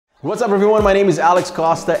What's up everyone, my name is Alex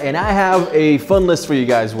Costa and I have a fun list for you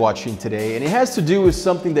guys watching today, and it has to do with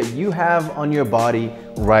something that you have on your body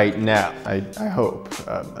right now. I hope.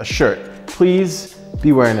 A shirt. Please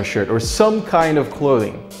be wearing a shirt or some kind of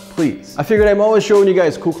clothing, please. I figured I'm always showing you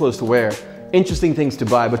guys cool clothes to wear, interesting things to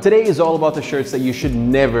buy, but today is all about the shirts that you should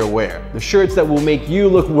never wear. The shirts that will make you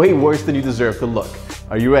look way worse than you deserve to look.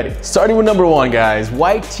 Are you ready? Starting with number one, guys.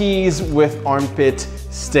 White tees with armpit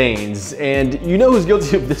stains. And you know who's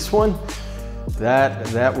guilty of this one?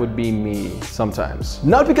 That would be me sometimes.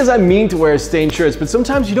 Not because I'm mean to wear stained shirts, but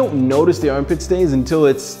sometimes you don't notice the armpit stains until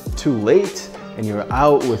it's too late and you're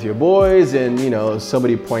out with your boys and you know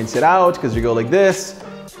somebody points it out because you go like this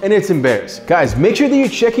and it's embarrassing. Guys, make sure that you're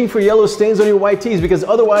checking for yellow stains on your white tees because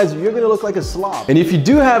otherwise you're gonna look like a slob. And if you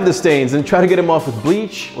do have the stains, then try to get them off with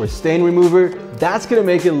bleach or stain remover. That's gonna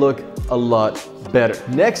make it look a lot better.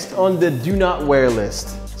 Next on the do not wear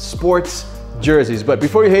list, sports jerseys. But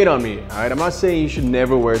before you hate on me, all right, I'm not saying you should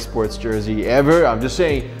never wear a sports jersey ever. I'm just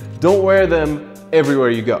saying don't wear them everywhere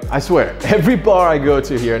you go. I swear, every bar I go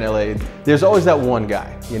to here in LA, there's always that one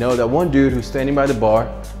guy, you know, that one dude who's standing by the bar,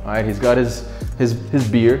 all right, he's got his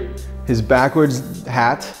beer, his backwards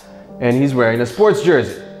hat, and he's wearing a sports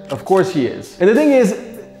jersey. Of course he is. And the thing is,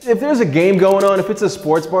 if there's a game going on, if it's a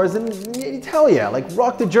sports bar, then hell yeah, like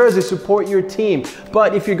rock the jersey, support your team.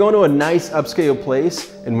 But if you're going to a nice upscale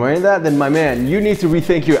place and wearing that, then my man, you need to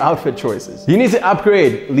rethink your outfit choices. You need to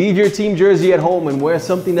upgrade, leave your team jersey at home and wear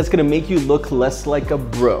something that's gonna make you look less like a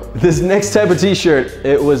bro. This next type of t-shirt,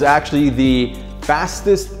 it was actually the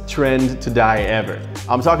fastest trend to die ever.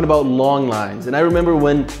 I'm talking about long lines. And I remember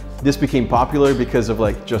when this became popular because of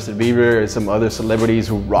like Justin Bieber and some other celebrities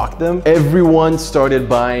who rocked them. Everyone started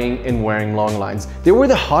buying and wearing long lines. They were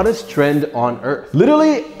the hottest trend on earth.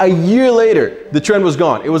 Literally a year later, the trend was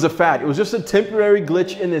gone. It was a fad. It was just a temporary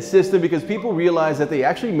glitch in the system because people realized that they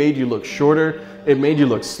actually made you look shorter, it made you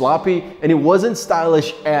look sloppy, and it wasn't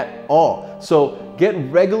stylish at all. So get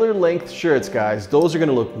regular length shirts, guys. Those are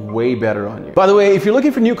gonna look way better on you. By the way, if you're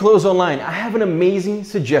looking for new clothes online, I have an amazing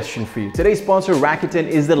suggestion for you. Today's sponsor, Rakuten,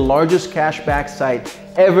 is the largest cashback site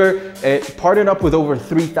ever. It partnered up with over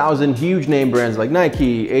 3,000 huge name brands like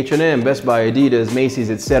Nike, H&M, Best Buy, Adidas,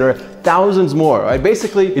 Macy's, etc. Thousands more, right?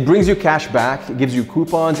 Basically, it brings you cash back, it gives you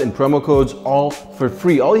coupons and promo codes all for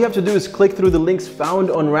free. All you have to do is click through the links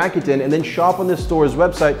found on Rakuten and then shop on the store's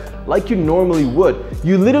website like you normally would.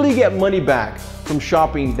 You literally get money back from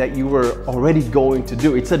shopping that you were already going to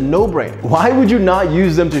do. It's a no-brainer. Why would you not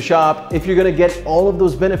use them to shop if you're gonna get all of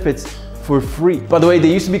those benefits for free? By the way,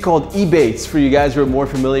 they used to be called Ebates for you guys who are more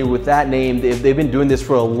familiar with that name. They've been doing this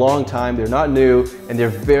for a long time. They're not new and they're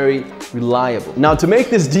very reliable. Now, to make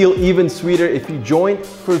this deal even sweeter, if you join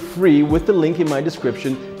for free with the link in my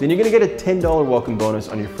description, then you're gonna get a $10 welcome bonus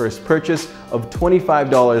on your first purchase of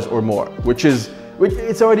 $25 or more, which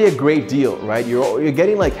it's already a great deal, right? You're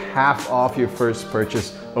getting like half off your first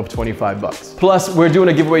purchase of 25 bucks. Plus, we're doing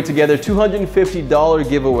a giveaway together, $250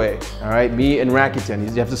 giveaway. All right, me and Rakuten.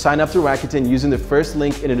 You have to sign up to Rakuten using the first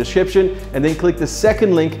link in the description and then click the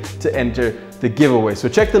second link to enter the giveaway. So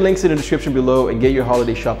check the links in the description below and get your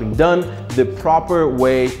holiday shopping done the proper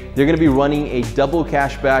way. They're gonna be running a double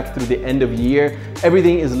cashback through the end of the year.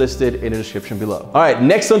 Everything is listed in the description below. All right,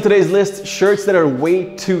 next on today's list, shirts that are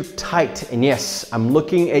way too tight. And yes, I'm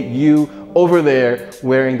looking at you over there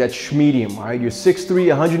wearing that schmedium, all right? You're 6'3",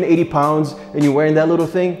 180 pounds, and you're wearing that little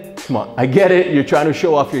thing? Come on, I get it, you're trying to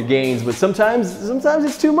show off your gains, but sometimes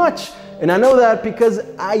it's too much. And I know that because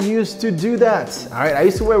I used to do that, all right? I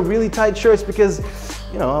used to wear really tight shirts because,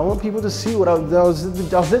 you know, I want people to see what I was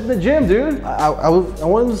in the gym, dude. I wanted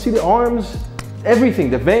them to see the arms, everything,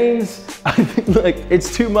 the veins. I think like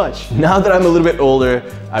it's too much. Now that I'm a little bit older,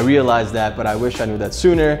 I realize that, but I wish I knew that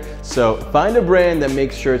sooner. So find a brand that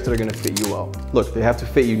makes shirts that are gonna fit you well. Look, they have to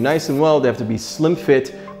fit you nice and well. They have to be slim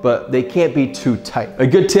fit, but they can't be too tight. A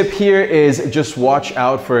good tip here is just watch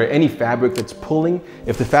out for any fabric that's pulling.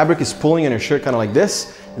 If the fabric is pulling in a shirt kind of like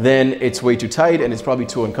this, then it's way too tight and it's probably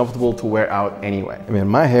too uncomfortable to wear out anyway. I mean,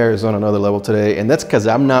 my hair is on another level today, and that's because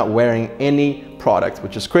I'm not wearing any product,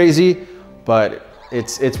 which is crazy, but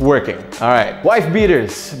it's working. All right, wife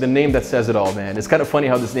beaters, the name that says it all, man. It's kind of funny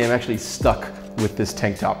how this name actually stuck with this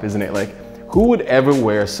tank top, isn't it? Like, who would ever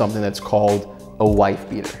wear something that's called a wife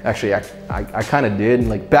beater? Actually, I kind of did,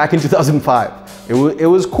 like back in 2005. It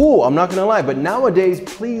was cool, I'm not gonna lie, but nowadays,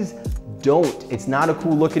 please don't. It's not a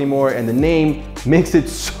cool look anymore, and the name makes it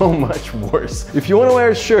so much worse. If you wanna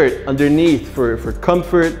wear a shirt underneath for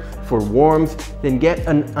comfort, for warmth, then get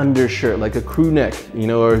an undershirt like a crew neck, you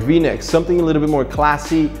know, or a V-neck, something a little bit more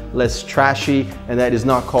classy, less trashy, and that is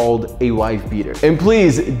not called a wife beater. And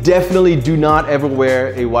please, definitely do not ever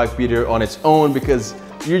wear a wife beater on its own, because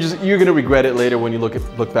you're gonna regret it later when you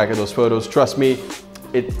look back at those photos. Trust me,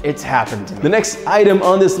 it's happened to me. The next item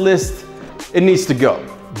on this list, it needs to go.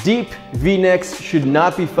 Deep V-necks should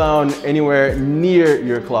not be found anywhere near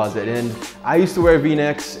your closet. And I used to wear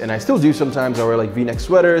V-necks, and I still do sometimes. I wear like V-neck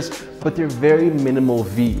sweaters, but they're very minimal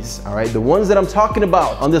V's, all right? The ones that I'm talking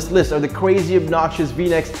about on this list are the crazy, obnoxious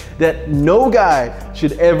V-necks that no guy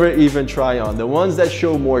should ever even try on. The ones that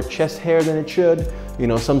show more chest hair than it should, you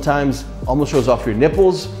know, sometimes almost shows off your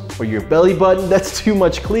nipples or your belly button. That's too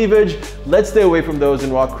much cleavage. Let's stay away from those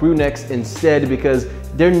and rock crew necks instead, because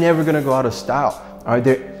they're never gonna go out of style. All right,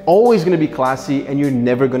 they're always gonna be classy, and you're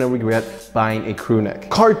never gonna regret buying a crew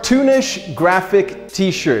neck. Cartoonish graphic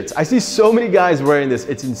t-shirts. I see so many guys wearing this,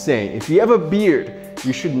 it's insane. If you have a beard,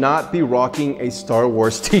 you should not be rocking a Star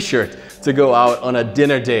Wars t-shirt to go out on a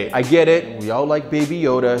dinner date. I get it, we all like Baby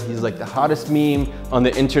Yoda. He's like the hottest meme on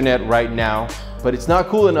the internet right now, but it's not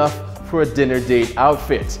cool enough for a dinner date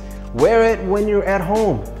outfit. Wear it when you're at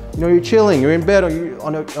home. You know, you're chilling, you're in bed, or you're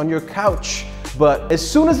on your couch. But as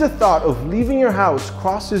soon as the thought of leaving your house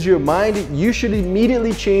crosses your mind, you should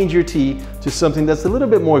immediately change your tee to something that's a little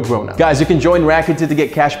bit more grown up. Guys, you can join Rakuten to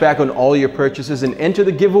get cash back on all your purchases and enter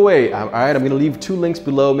the giveaway. All right, I'm gonna leave 2 links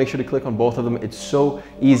below. Make sure to click on both of them. It's so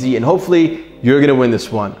easy, and hopefully you're gonna win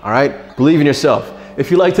this one, all right? Believe in yourself. If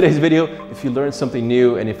you liked today's video, if you learned something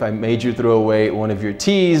new, and if I made you throw away one of your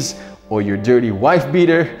tees or your dirty wife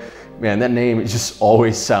beater, man, that name just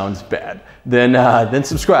always sounds bad. Then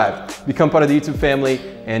subscribe, become part of the YouTube family,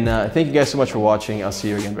 and thank you guys so much for watching. I'll see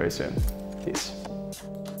you again very soon. Peace.